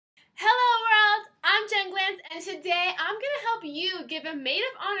And today I'm gonna help you give a maid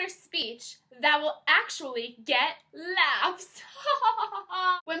of honor speech that will actually get laughs.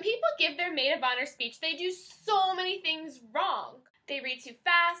 When people give their maid of honor speech, they do so many things wrong. They read too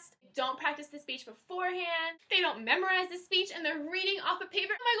fast, don't practice the speech beforehand, they don't memorize the speech, and they're reading off a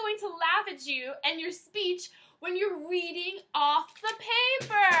paper. Am I going to laugh at you and your speech when you're reading off the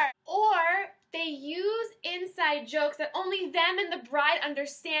paper? Or they use inside jokes that only them and the bride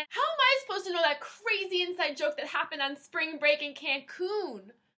understand. How am I supposed to know that crazy inside joke that happened on spring break in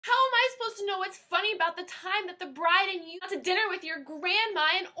Cancun? How am I supposed to know what's funny about the time that the bride and you went to dinner with your grandma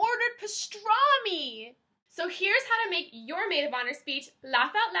and ordered pastrami? So here's how to make your maid of honor speech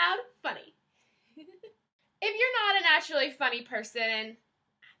laugh out loud funny. If you're not a naturally funny person,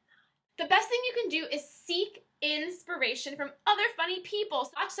 the best thing you can do is seek inspiration from other funny people.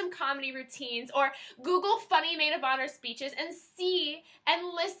 So watch some comedy routines or Google funny maid of honor speeches and see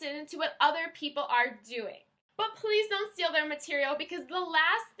and listen to what other people are doing. But please don't steal their material, because the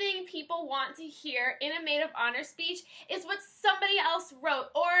last thing people want to hear in a maid of honor speech is what somebody else wrote,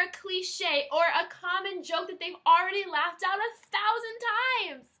 or a cliche, or a common joke that they've already laughed out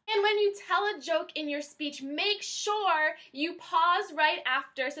 1,000 times. And when you tell a joke in your speech, make sure you pause right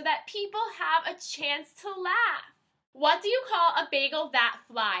after so that people have a chance to laugh. What do you call a bagel that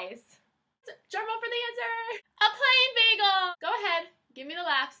flies? Drum roll for the answer. A plain bagel. Go ahead. Give me the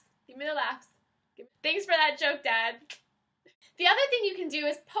laughs. Give me the laughs. Thanks for that joke, Dad. The other thing you can do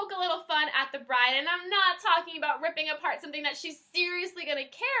is poke a little fun at the bride, and I'm not talking about ripping apart something that she's seriously gonna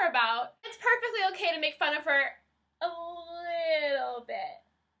care about. It's perfectly okay to make fun of her a little bit.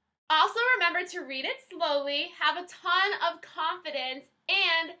 Also remember to read it slowly, have a ton of confidence,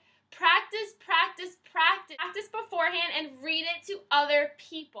 and practice beforehand and read it to other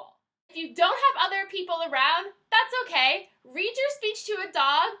people. If you don't have other people around, that's okay. Read your speech to a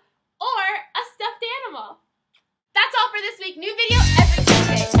dog or a stuffed animal. That's all for this week. New video